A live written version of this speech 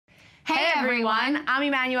Hey everyone, I'm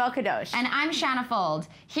Emmanuel Kadosh. And I'm Shanna Fold.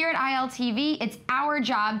 Here at ILTV, it's our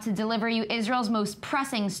job to deliver you Israel's most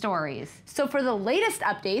pressing stories. So for the latest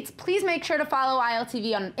updates, please make sure to follow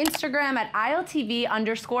ILTV on Instagram at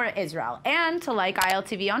ILTV_Israel and to like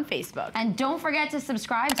ILTV on Facebook. And don't forget to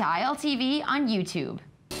subscribe to ILTV on YouTube.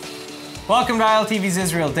 Welcome to ILTV's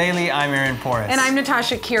Israel Daily. I'm Aaron Porras. And I'm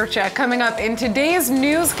Natasha Kirchak. Coming up in today's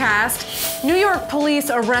newscast, New York police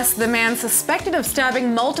arrest the man suspected of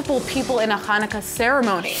stabbing multiple people in a Hanukkah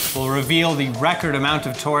ceremony. We'll reveal the record amount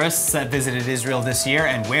of tourists that visited Israel this year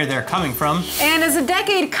and where they're coming from. And as a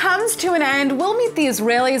decade comes to an end, we'll meet the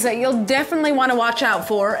Israelis that you'll definitely want to watch out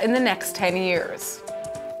for in the next 10 years.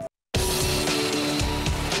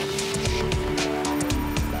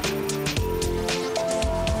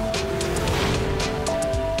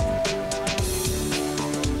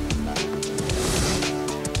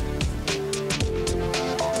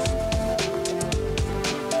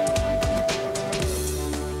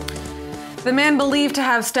 The man believed to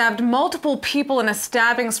have stabbed multiple people in a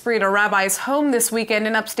stabbing spree at a rabbi's home this weekend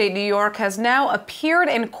in upstate New York has now appeared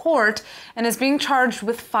in court and is being charged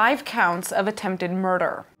with 5 counts of attempted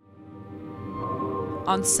murder.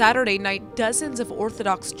 On Saturday night, dozens of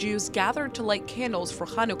Orthodox Jews gathered to light candles for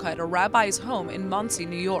Hanukkah at a rabbi's home in Monsey,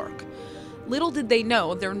 New York. Little did they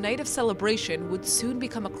know their night of celebration would soon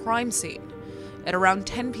become a crime scene. At around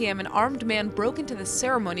 10 p.m., an armed man broke into the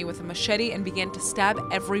ceremony with a machete and began to stab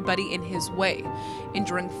everybody in his way,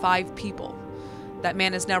 injuring 5 people. That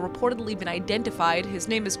man has now reportedly been identified. His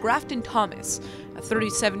name is Grafton Thomas, a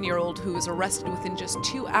 37-year-old who was arrested within just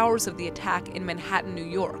 2 hours of the attack in Manhattan, New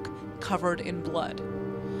York, covered in blood.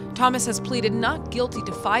 Thomas has pleaded not guilty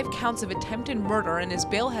to 5 counts of attempted murder, and his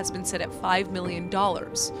bail has been set at $5 million.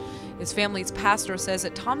 His family's pastor says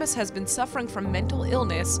that Thomas has been suffering from mental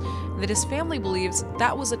illness and that his family believes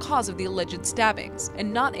that was the cause of the alleged stabbings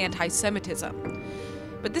and not anti-Semitism.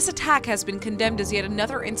 But this attack has been condemned as yet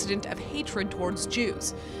another incident of hatred towards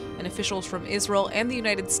Jews, and officials from Israel and the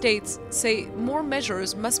United States say more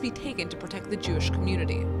measures must be taken to protect the Jewish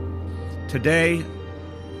community. Today,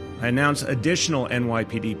 I announce additional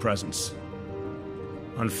NYPD presence.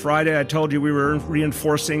 On Friday, I told you we were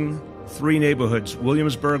reinforcing 3 neighborhoods,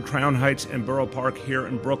 Williamsburg, Crown Heights, and Borough Park here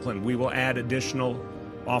in Brooklyn. We will add additional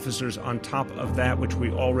officers on top of that, which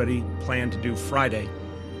we already plan to do Friday,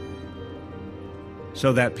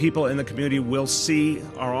 so that people in the community will see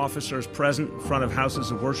our officers present in front of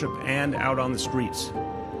houses of worship and out on the streets.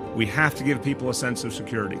 We have to give people a sense of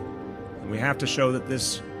security, and we have to show that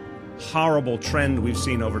this horrible trend we've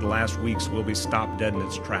seen over the last weeks will be stopped dead in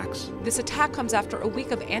its tracks. This attack comes after a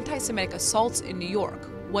week of anti-Semitic assaults in New York,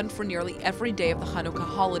 one for nearly every day of the Hanukkah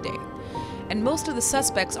holiday. And most of the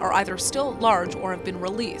suspects are either still at large or have been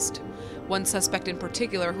released. One suspect in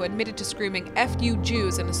particular, who admitted to screaming "F you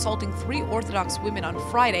Jews" and assaulting 3 Orthodox women on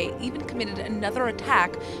Friday, even committed another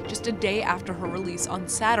attack just a day after her release on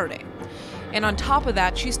Saturday. And on top of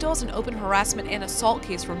that, she still has an open harassment and assault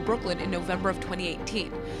case from Brooklyn in November of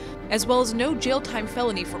 2018, as well as no jail time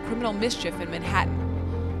felony for criminal mischief in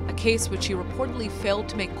Manhattan, a case which she reportedly failed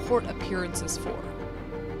to make court appearances for.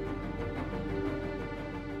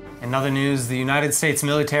 In other news, the United States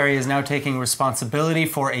military is now taking responsibility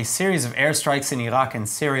for a series of airstrikes in Iraq and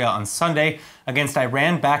Syria on Sunday against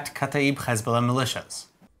Iran-backed Kataib Hezbollah militias.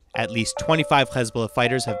 At least 25 Hezbollah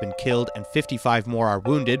fighters have been killed and 55 more are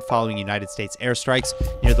wounded following United States airstrikes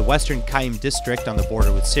near the western Qaim district on the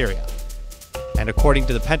border with Syria. And according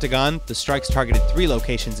to the Pentagon, the strikes targeted 3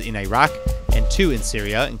 locations in Iraq and 2 in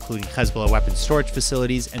Syria, including Hezbollah weapons storage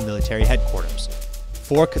facilities and military headquarters.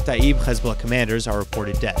 4 Kataib Hezbollah commanders are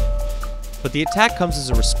reported dead. But the attack comes as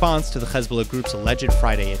a response to the Hezbollah group's alleged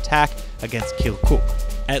Friday attack against Kirkuk.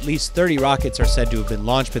 At least 30 rockets are said to have been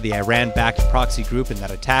launched by the Iran-backed proxy group in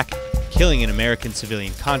that attack, killing an American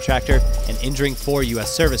civilian contractor and injuring 4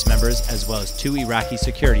 U.S. service members as well as 2 Iraqi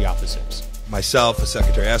security officers. Myself,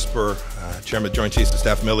 Secretary Esper, Chairman of the Joint Chiefs of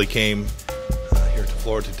Staff Milley came here to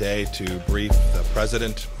Florida today to brief the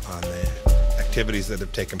President on the activities that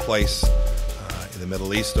have taken place in the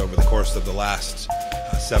Middle East over the course of the last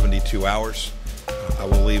 72 hours. I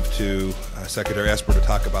will leave to Secretary Esper to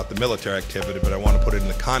talk about the military activity, but I want to put it in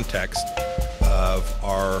the context of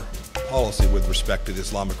our policy with respect to the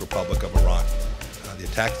Islamic Republic of Iran. The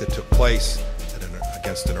attack that took place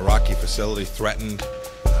against an Iraqi facility threatened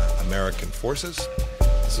American forces.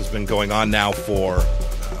 This has been going on now for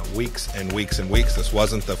weeks and weeks and weeks. This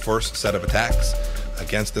wasn't the first set of attacks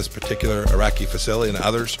against this particular Iraqi facility and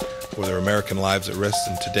others where there are American lives at risk.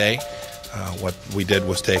 And today, what we did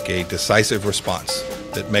was take a decisive response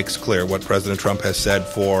that makes clear what President Trump has said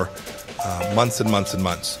for months and months and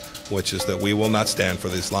months. which is that we will not stand for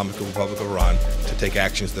the Islamic Republic of Iran to take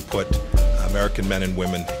actions that put American men and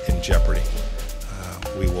women in jeopardy.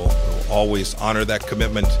 We will always honor that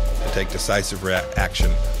commitment and take decisive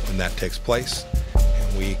action when that takes place.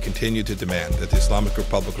 And we continue to demand that the Islamic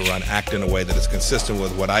Republic of Iran act in a way that is consistent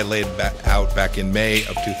with what I laid out back in May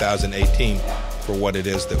of 2018 for what it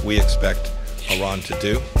is that we expect Iran to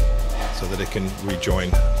do so that it can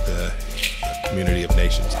rejoin the community of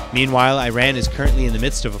nations. Meanwhile, Iran is currently in the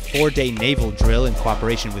midst of a 4-day naval drill in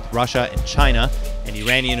cooperation with Russia and China, and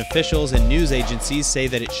Iranian officials and news agencies say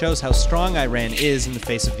that it shows how strong Iran is in the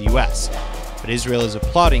face of the U.S. But Israel is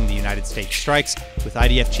applauding the United States strikes, with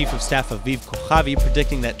IDF Chief of Staff Aviv Kochavi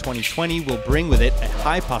predicting that 2020 will bring with it a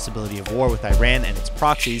high possibility of war with Iran and its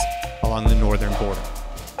proxies along the northern border.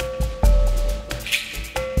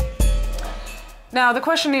 Now, the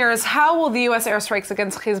question here is, how will the U.S. airstrikes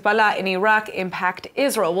against Hezbollah in Iraq impact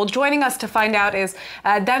Israel? Well, joining us to find out is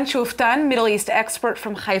Dan Shuftan, Middle East expert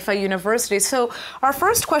from Haifa University. So our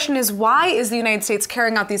first question is, why is the United States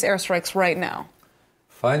carrying out these airstrikes right now?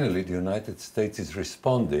 Finally, the United States is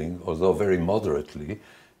responding, although very moderately,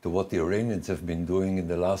 to what the Iranians have been doing in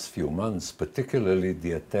the last few months, particularly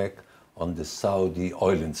the attack on the Saudi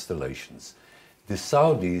oil installations. The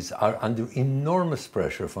Saudis are under enormous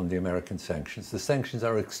pressure from the American sanctions. The sanctions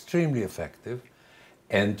are extremely effective.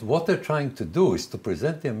 And what they're trying to do is to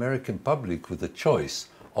present the American public with a choice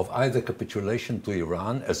of either capitulation to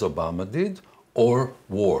Iran, as Obama did, or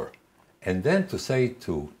war. And then to say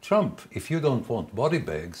to Trump, if you don't want body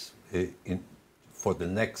bags for the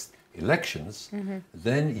next elections,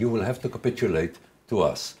 then you will have to capitulate to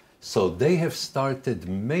us. So they have started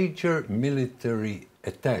major military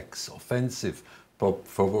attacks, offensive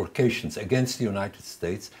provocations against the United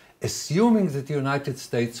States, assuming that the United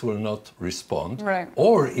States will not respond. Right.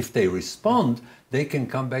 Or if they respond, they can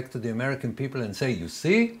come back to the American people and say, you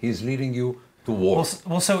see, he's leading you to war.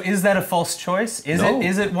 Well, so is that a false choice?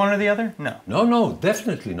 Is it one or the other? No. No,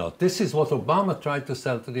 definitely not. This is what Obama tried to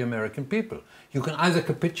sell to the American people. You can either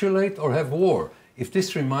capitulate or have war. If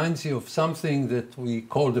this reminds you of something that we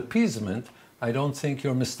called appeasement, I don't think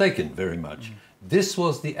you're mistaken very much. This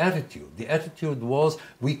was the attitude. The attitude was,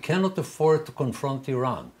 we cannot afford to confront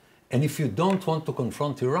Iran. And if you don't want to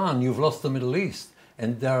confront Iran, you've lost the Middle East.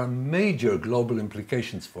 And there are major global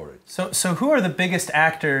implications for it. So who are the biggest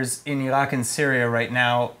actors in Iraq and Syria right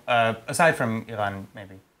now, aside from Iran,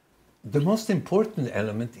 maybe? The most important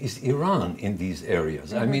element is Iran in these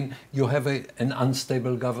areas. I mean, you have an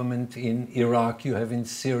unstable government in Iraq, you have in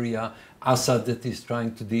Syria, Assad that is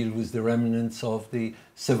trying to deal with the remnants of the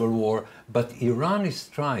civil war. But Iran is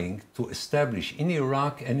trying to establish in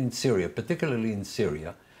Iraq and in Syria, particularly in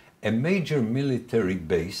Syria, a major military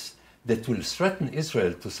base that will threaten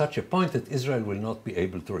Israel to such a point that Israel will not be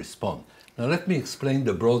able to respond. Now let me explain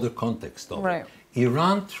the broader context of it.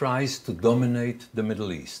 Iran tries to dominate the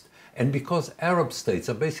Middle East. And because Arab states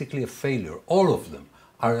are basically a failure, all of them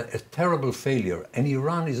are a terrible failure, and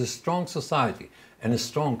Iran is a strong society and a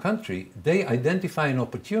strong country, they identify an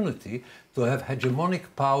opportunity to have hegemonic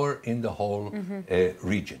power in the whole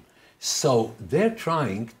region. So they're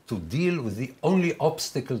trying to deal with the only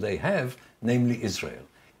obstacle they have, namely Israel.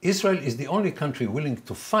 Israel is the only country willing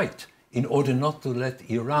to fight in order not to let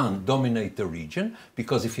Iran dominate the region,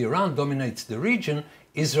 because if Iran dominates the region,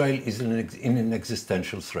 Israel is in an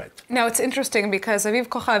existential threat. Now, it's interesting because Aviv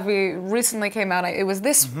Kochavi recently came out, it was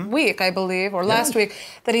this week, I believe, or last week,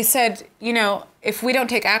 that he said, you know, if we don't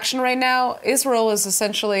take action right now, Israel is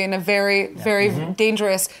essentially in a very, very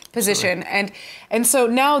dangerous position. And so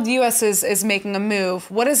now the U.S. is making a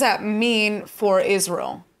move. What does that mean for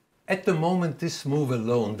Israel? At the moment, this move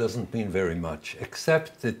alone doesn't mean very much,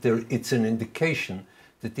 except that it's an indication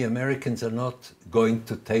that the Americans are not going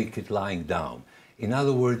to take it lying down. In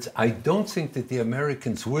other words, I don't think that the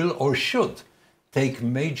Americans will or should take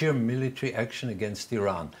major military action against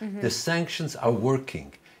Iran. The sanctions are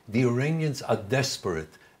working. The Iranians are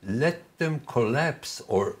desperate. Let them collapse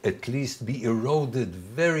or at least be eroded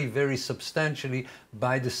very, very substantially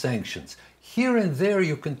by the sanctions. Here and there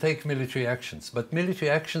you can take military actions, but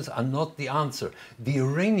military actions are not the answer. The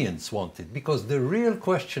Iranians want it, because the real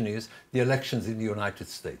question is the elections in the United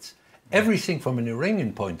States. Everything from an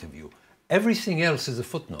Iranian point of view, everything else is a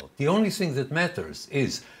footnote. The only thing that matters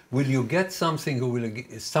is, will you get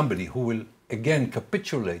somebody who will again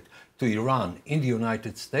capitulate to Iran in the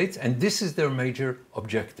United States? And this is their major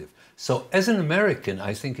objective. So as an American,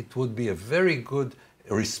 I think it would be a very good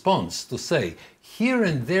response to say, here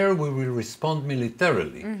and there we will respond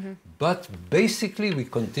militarily, but basically we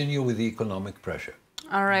continue with the economic pressure.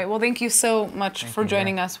 All right. Well, thank you so much for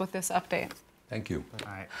joining us with this update. Thank you.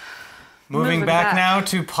 All right. Moving back now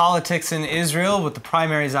to politics in Israel, with the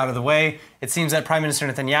primaries out of the way, it seems that Prime Minister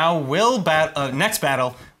Netanyahu next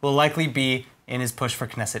battle will likely be in his push for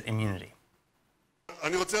Knesset immunity.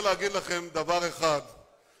 אני רוצה להגיד לכם דבר אחד,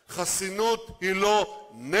 חסינות היא לא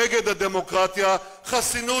נגד הדמוקרטיה,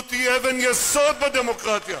 חסינות היא אבן יסוד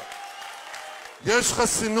בדמוקרטיה. יש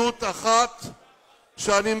חסינות אחת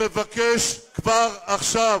שאני מבקש כבר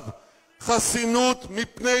עכשיו, חסינות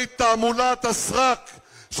מפני תעמולת הסרק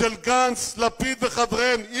של גנץ, לפיד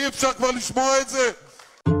וחבריהם. אי אפשר כבר לשמוע את זה.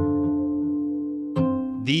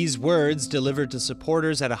 These words, delivered to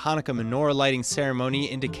supporters at a Hanukkah menorah lighting ceremony,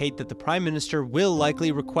 indicate that the Prime Minister will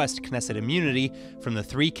likely request Knesset immunity from the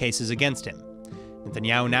 3 cases against him.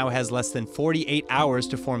 Netanyahu now has less than 48 hours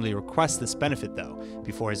to formally request this benefit, though,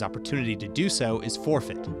 before his opportunity to do so is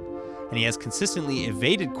forfeit. And he has consistently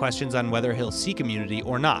evaded questions on whether he'll seek immunity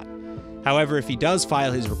or not. However, if he does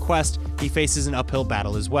file his request, he faces an uphill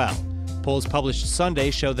battle as well. Polls published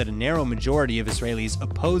Sunday show that a narrow majority of Israelis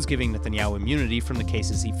oppose giving Netanyahu immunity from the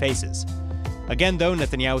cases he faces. Again, though,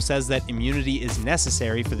 Netanyahu says that immunity is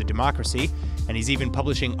necessary for the democracy, and he's even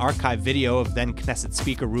publishing archived video of then Knesset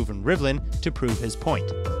Speaker Reuven Rivlin to prove his point.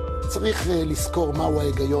 צריך לזכור מהו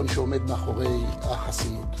ההיגיון שעומד מאחורי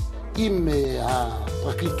החסינות. אם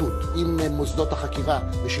הפרקליטות, אם מוסדות החקירה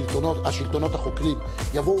והשלטונות החוקרים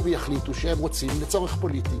יבואו ויחליטו שהם רוצים לצורך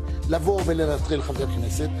פוליטי לבוא ולנטרל חבר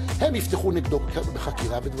כנסת, הם יפתחו נגדו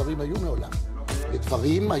בחקירה, ודברים היו מעולם.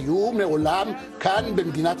 ודברים היו מעולם כאן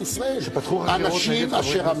במדינת ישראל. אנשים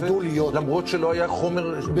אשר עמדו להיות. למרות שלא היה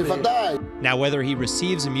חומר. בוודאי. Now, whether he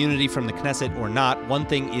receives immunity from the Knesset or not, one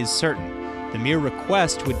thing is certain. The mere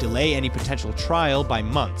request would delay any potential trial by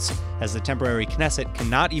months, as the temporary Knesset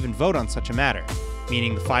cannot even vote on such a matter,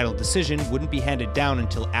 meaning the final decision wouldn't be handed down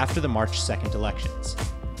until after the March 2nd elections.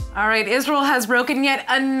 All right, Israel has broken yet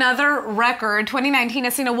another record. 2019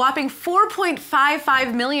 has seen a whopping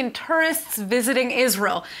 4.55 million tourists visiting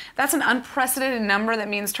Israel. That's an unprecedented number. That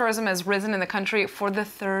means tourism has risen in the country for the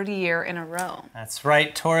 3rd year in a row. That's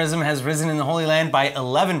right. Tourism has risen in the Holy Land by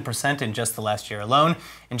 11% in just the last year alone,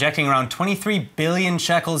 injecting around 23 billion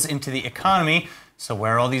shekels into the economy. So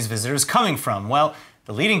where are all these visitors coming from? Well,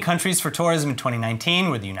 the leading countries for tourism in 2019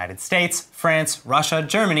 were the United States, France, Russia,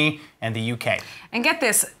 Germany, and the UK. And get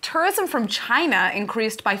this, tourism from China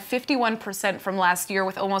increased by 51% from last year,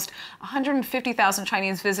 with almost 150,000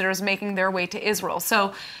 Chinese visitors making their way to Israel.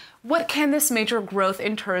 So what can this major growth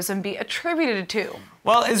in tourism be attributed to?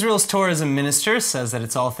 Well, Israel's tourism minister says that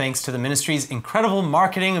it's all thanks to the ministry's incredible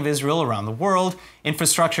marketing of Israel around the world,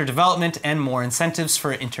 infrastructure development, and more incentives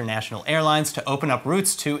for international airlines to open up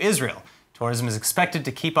routes to Israel. Tourism is expected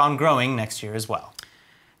to keep on growing next year as well.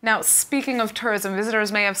 Now, speaking of tourism,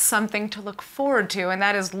 visitors may have something to look forward to, and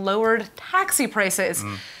that is lowered taxi prices.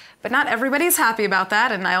 But not everybody's happy about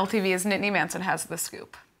that, and ILTV's Nittany Manson has the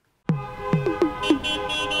scoop.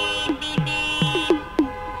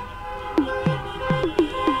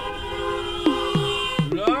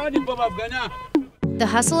 The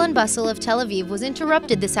hustle and bustle of Tel Aviv was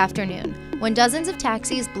interrupted this afternoon when dozens of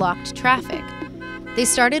taxis blocked traffic. They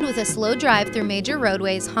started with a slow drive through major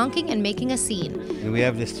roadways, honking and making a scene. We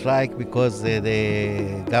have the strike because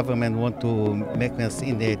the government want to make us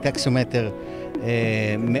in the taxometer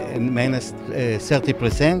minus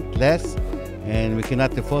 30% less, and we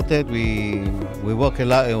cannot afford it. We work a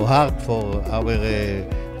lot hard for our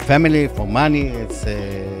family, for money. It's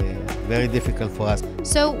very difficult for us.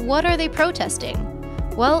 So what are they protesting?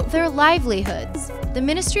 Well, their livelihoods. The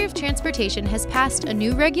Ministry of Transportation has passed a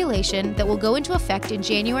new regulation that will go into effect in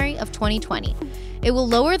January of 2020. It will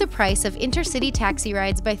lower the price of intercity taxi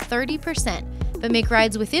rides by 30%, but make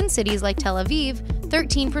rides within cities like Tel Aviv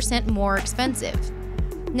 13% more expensive.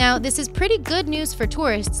 Now, this is pretty good news for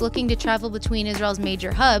tourists looking to travel between Israel's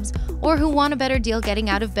major hubs or who want a better deal getting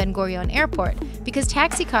out of Ben Gurion Airport, because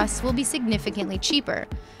taxi costs will be significantly cheaper.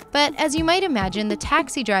 But as you might imagine, the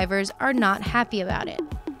taxi drivers are not happy about it.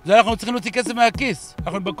 אנחנו צריכים להוציא כסף מהכיס.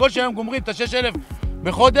 אנחנו בקושי היום גומרים את ה-6,000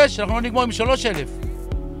 בחודש, אנחנו לא נגמור עם 3,000.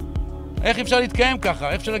 איך אפשר להתקיים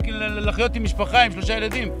ככה? איך אפשר לחיות עם משפחה, עם 3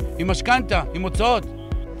 ילדים, עם משכנתה, עם הוצאות?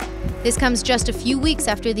 This comes just a few weeks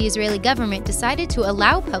after the Israeli government decided to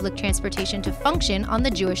allow public transportation to function on the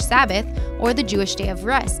Jewish Sabbath, or the Jewish Day of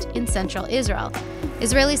Rest, in central Israel.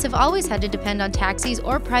 Israelis have always had to depend on taxis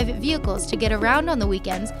or private vehicles to get around on the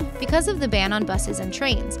weekends because of the ban on buses and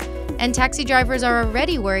trains. And taxi drivers are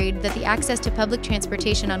already worried that the access to public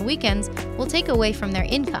transportation on weekends will take away from their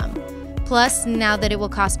income. Plus, now that it will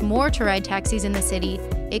cost more to ride taxis in the city,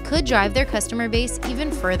 it could drive their customer base even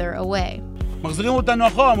further away. מחזירים אותנו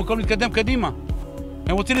אחורה, במקום להתקדם קדימה.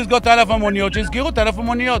 הם רוצים לסגור את הענף המוניות, שיסגרו את הענף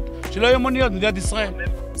המוניות, שלא יהיו מוניות במדינת ישראל.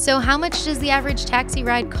 So how much does the average taxi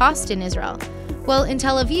ride cost in Israel? Well, in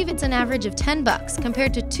Tel Aviv, it's an average of $10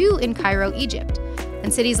 compared to $2 in Cairo, Egypt.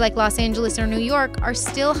 And cities like Los Angeles or New York are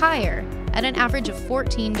still higher, at an average of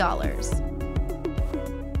 $14.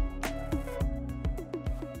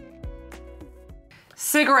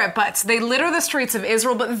 Cigarette butts. They litter the streets of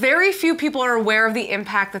Israel, but very few people are aware of the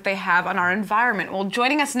impact that they have on our environment. Well,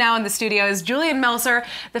 joining us now in the studio is Julian Melzer,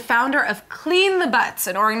 the founder of Clean the Butts,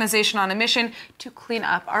 an organization on a mission to clean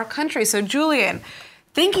up our country. So, Julian,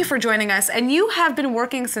 thank you for joining us. And you have been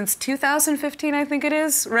working since 2015, I think it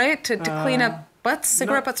is, right? To clean up butts,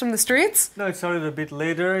 cigarette butts from the streets? No, it started a bit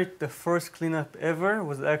later. The first cleanup ever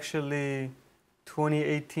was actually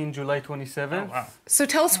 2018, July 27th. Oh, wow. So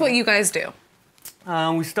tell us what you guys do.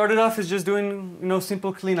 We started off as just doing,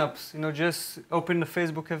 simple cleanups. Just open a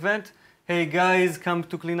Facebook event. Hey guys, come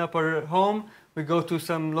to clean up our home. We go to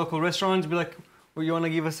some local restaurants, be like, well, you want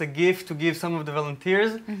to give us a gift to give some of the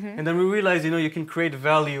volunteers? And then we realized, you can create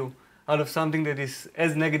value out of something that is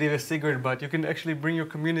as negative as cigarette butt. You can actually bring your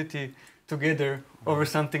community together over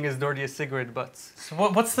something as dirty as cigarette butts. So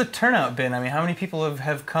what's the turnout been? I mean, how many people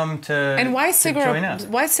have come to And why join up?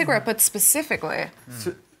 Why cigarette butts specifically?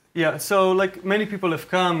 So like many people have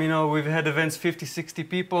come, we've had events, 50, 60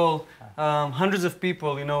 people, hundreds of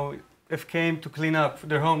people, have came to clean up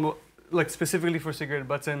their home, like specifically for cigarette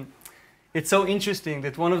butts. And it's so interesting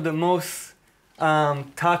that one of the most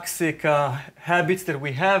toxic habits that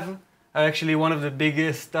we have are actually one of the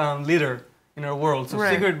biggest litter in our world. So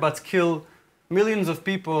cigarette butts kill millions of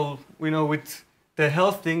people, with the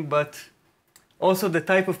health thing, but also the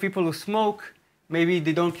type of people who smoke, maybe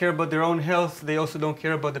they don't care about their own health, they also don't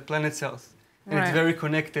care about the planet's health. And it's very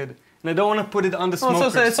connected. And I don't want to put it on the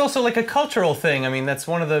smokers. It's also like a cultural thing. I mean, that's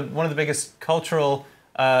one of the biggest culturally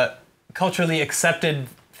accepted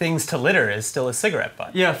things to litter is still a cigarette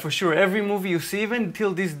butt. Yeah, for sure. Every movie you see, even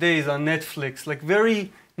till these days on Netflix, like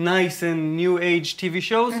very nice and new age TV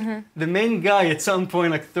shows, the main guy at some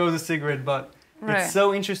point like throws a cigarette butt. It's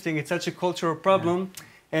so interesting. It's such a cultural problem.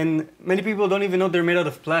 And many people don't even know they're made out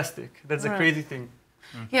of plastic. That's the crazy thing.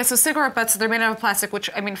 Yeah, so cigarette butts, they're made out of plastic, which,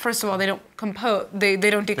 I mean, first of all, they don't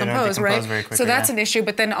decompose, right? Very quickly, so that's an issue,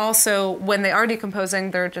 but then also, when they are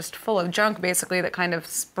decomposing, they're just full of junk, basically, that kind of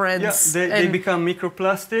spreads. Yeah, they become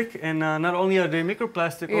microplastic, and not only are they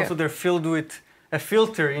microplastic, also they're filled with a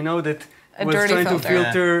filter, that was trying to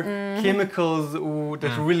filter chemicals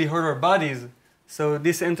that really hurt our bodies. So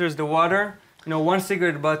this enters the water. One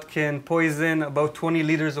cigarette butt can poison about 20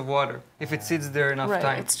 liters of water if it sits there enough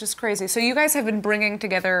time. It's just crazy. So you guys have been bringing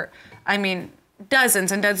together, I mean,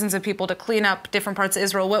 dozens and dozens of people to clean up different parts of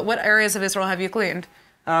Israel. What areas of Israel have you cleaned?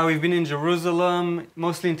 We've been in Jerusalem,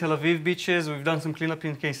 mostly in Tel Aviv beaches. We've done some cleanup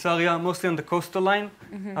in Caesarea, mostly on the coastal line,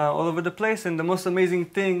 all over the place. And the most amazing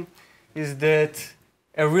thing is that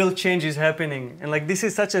a real change is happening. And like this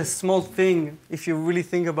is such a small thing if you really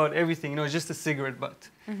think about everything, it's just a cigarette butt.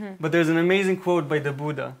 But there's an amazing quote by the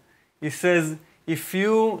Buddha. He says, if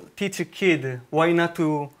you teach a kid why not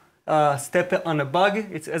to step on a bug,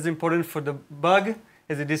 it's as important for the bug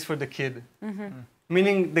as it is for the kid.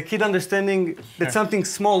 Meaning the kid understanding that something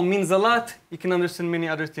small means a lot, you can understand many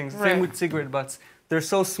other things. Same with cigarette butts. They're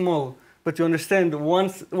so small. But you understand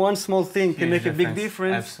one small thing can make a big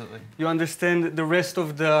difference. Absolutely. You understand the rest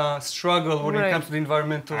of the struggle when it comes to the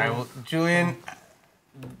environmental. All right, well, Julian,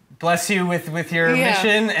 bless you with your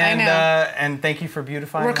mission, and thank you for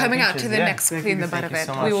beautifying. We're coming out to the next Clean the Butt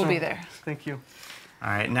event. We will be there. Thank you.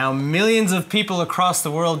 All right, now millions of people across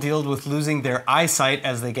the world deal with losing their eyesight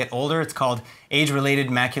as they get older. It's called age-related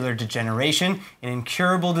macular degeneration, an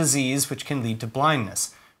incurable disease which can lead to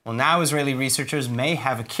blindness. Well, now Israeli researchers may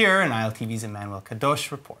have a cure, and ILTV's Emmanuel Kadosh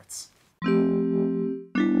reports.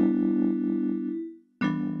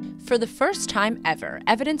 For the first time ever,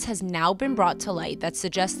 evidence has now been brought to light that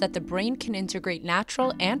suggests that the brain can integrate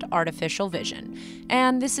natural and artificial vision.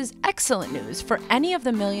 And this is excellent news for any of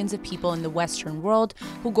the millions of people in the Western world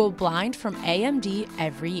who go blind from AMD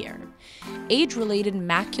every year. Age-related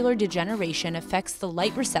macular degeneration affects the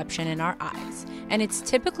light reception in our eyes, and it's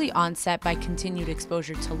typically onset by continued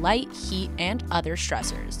exposure to light, heat, and other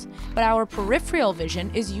stressors. But our peripheral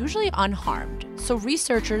vision is usually unharmed, so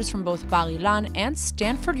researchers from both Bar-Ilan and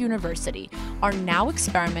Stanford University are now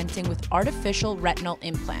experimenting with artificial retinal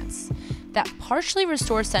implants that partially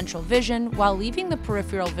restore central vision while leaving the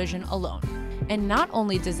peripheral vision alone. And not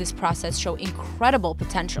only does this process show incredible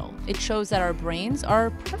potential, it shows that our brains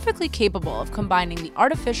are perfectly capable of combining the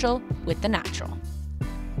artificial with the natural.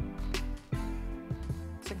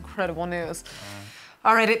 It's incredible news.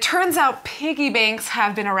 All right, it turns out piggy banks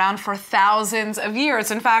have been around for thousands of years.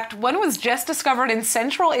 In fact, one was just discovered in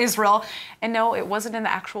central Israel. And no, it wasn't in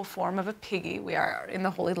the actual form of a piggy. We are in the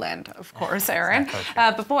Holy Land, of course, Aaron.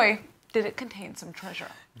 But boy, did it contain some treasure.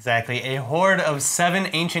 Exactly. A hoard of 7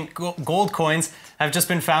 ancient gold coins have just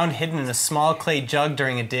been found hidden in a small clay jug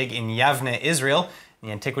during a dig in Yavne, Israel. The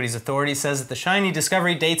Antiquities Authority says that the shiny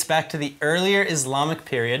discovery dates back to the earlier Islamic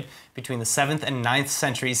period between the 7th and 9th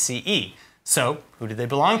centuries CE. So, who do they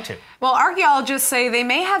belong to? Well, archaeologists say they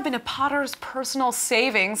may have been a potter's personal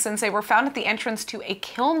savings since they were found at the entrance to a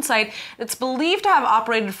kiln site that's believed to have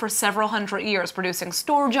operated for several hundred years, producing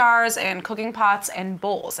store jars and cooking pots and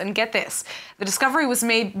bowls. And get this, the discovery was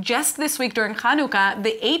made just this week during Hanukkah,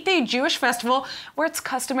 the 8-day Jewish festival where it's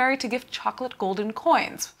customary to give chocolate golden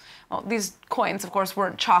coins. Well, these coins, of course,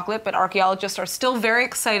 weren't chocolate, but archaeologists are still very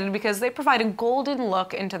excited because they provide a golden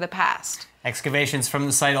look into the past. Excavations from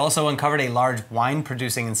the site also uncovered a large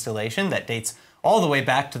wine-producing installation that dates all the way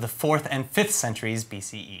back to the 4th and 5th centuries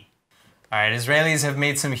BCE. All right, Israelis have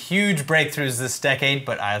made some huge breakthroughs this decade,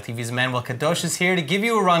 but ILTV's Emmanuel Kadosh is here to give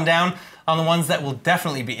you a rundown on the ones that will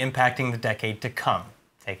definitely be impacting the decade to come.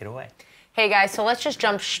 Take it away. Hey guys, so let's just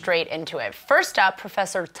jump straight into it. First up,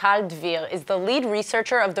 Professor Tal Dvir is the lead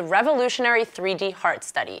researcher of the revolutionary 3D heart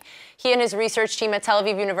study. He and his research team at Tel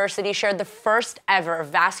Aviv University shared the first ever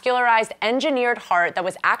vascularized engineered heart that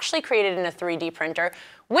was actually created in a 3D printer,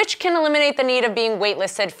 which can eliminate the need of being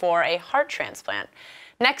waitlisted for a heart transplant.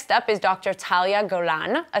 Next up is Dr. Talia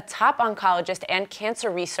Golan, a top oncologist and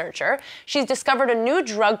cancer researcher. She's discovered a new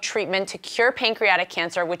drug treatment to cure pancreatic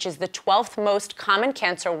cancer, which is the 12th most common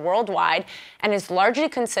cancer worldwide and is largely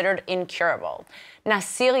considered incurable.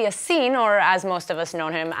 Nasir Yassin, or as most of us know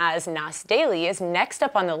him as Nas Daily, is next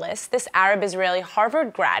up on the list. This Arab-Israeli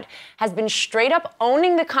Harvard grad has been straight up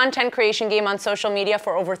owning the content creation game on social media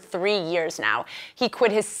for over 3 years now. He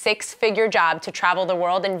quit his 6-figure job to travel the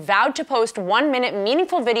world and vowed to post 1-minute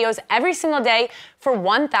meaningful videos every single day for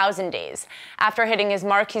 1,000 days. After hitting his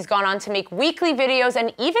mark, he's gone on to make weekly videos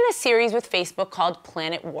and even a series with Facebook called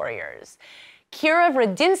Planet Warriors. Kira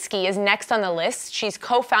Radinsky is next on the list. She's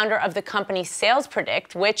co-founder of the company Sales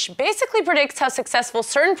Predict, which basically predicts how successful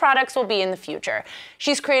certain products will be in the future.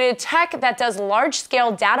 She's created tech that does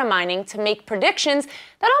large-scale data mining to make predictions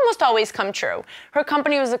that almost always come true. Her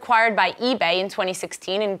company was acquired by eBay in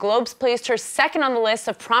 2016, and Globes placed her second on the list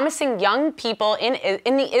of promising young people in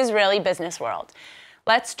the Israeli business world.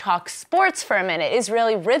 Let's talk sports for a minute.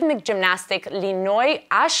 Israeli rhythmic gymnastic Linoy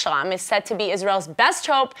Ashram is said to be Israel's best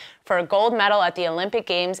hope for a gold medal at the Olympic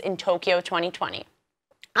Games in Tokyo 2020.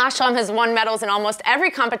 Ashram has won medals in almost every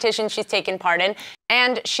competition she's taken part in,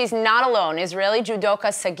 and she's not alone. Israeli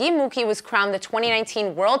judoka Sagi Muki was crowned the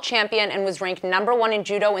 2019 world champion and was ranked #1 in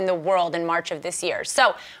judo in the world in March of this year.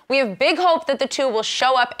 So we have big hope that the two will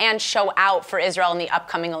show up and show out for Israel in the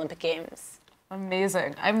upcoming Olympic Games.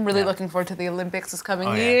 Amazing. I'm really looking forward to the Olympics this coming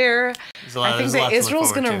year. I think that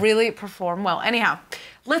Israel's going to really perform well. Anyhow,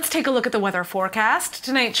 let's take a look at the weather forecast.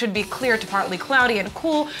 Tonight should be clear to partly cloudy and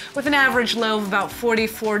cool with an average low of about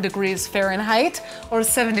 44 degrees Fahrenheit or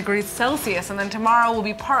 7 degrees Celsius. And then tomorrow will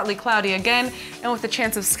be partly cloudy again and with a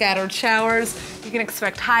chance of scattered showers. You can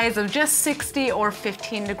expect highs of just 60 or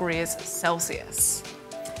 15 degrees Celsius.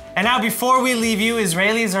 And now before we leave you,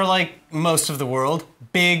 Israelis are like most of the world,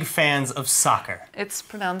 big fans of soccer. It's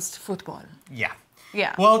pronounced football. Yeah.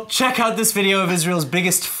 Yeah. Well, check out this video of Israel's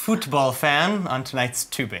biggest football fan on tonight's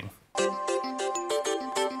tubing.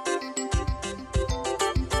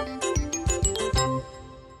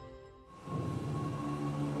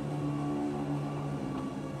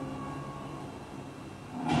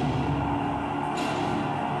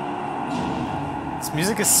 This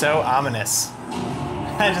music is so ominous.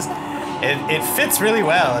 It fits really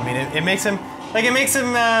well. I mean, it makes him,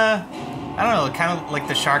 I don't know, kind of like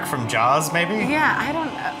the shark from Jaws, maybe?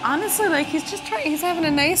 Yeah, honestly, like, he's having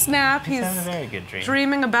a nice nap. He's having a very good dream.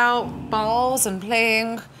 Dreaming about balls and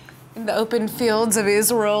playing in the open fields of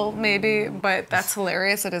Israel, maybe, but that's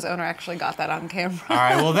hilarious that his owner actually got that on camera. All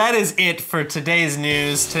right, well, that is it for today's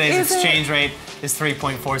news. Today's exchange rate is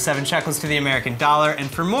 3.47 shekels to the American dollar. And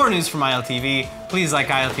for more news from ILTV, please like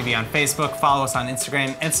ILTV on Facebook, follow us on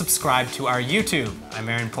Instagram, and subscribe to our YouTube. I'm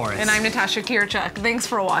Aaron Porras. And I'm Natasha Kirchuk. Thanks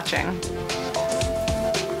for watching.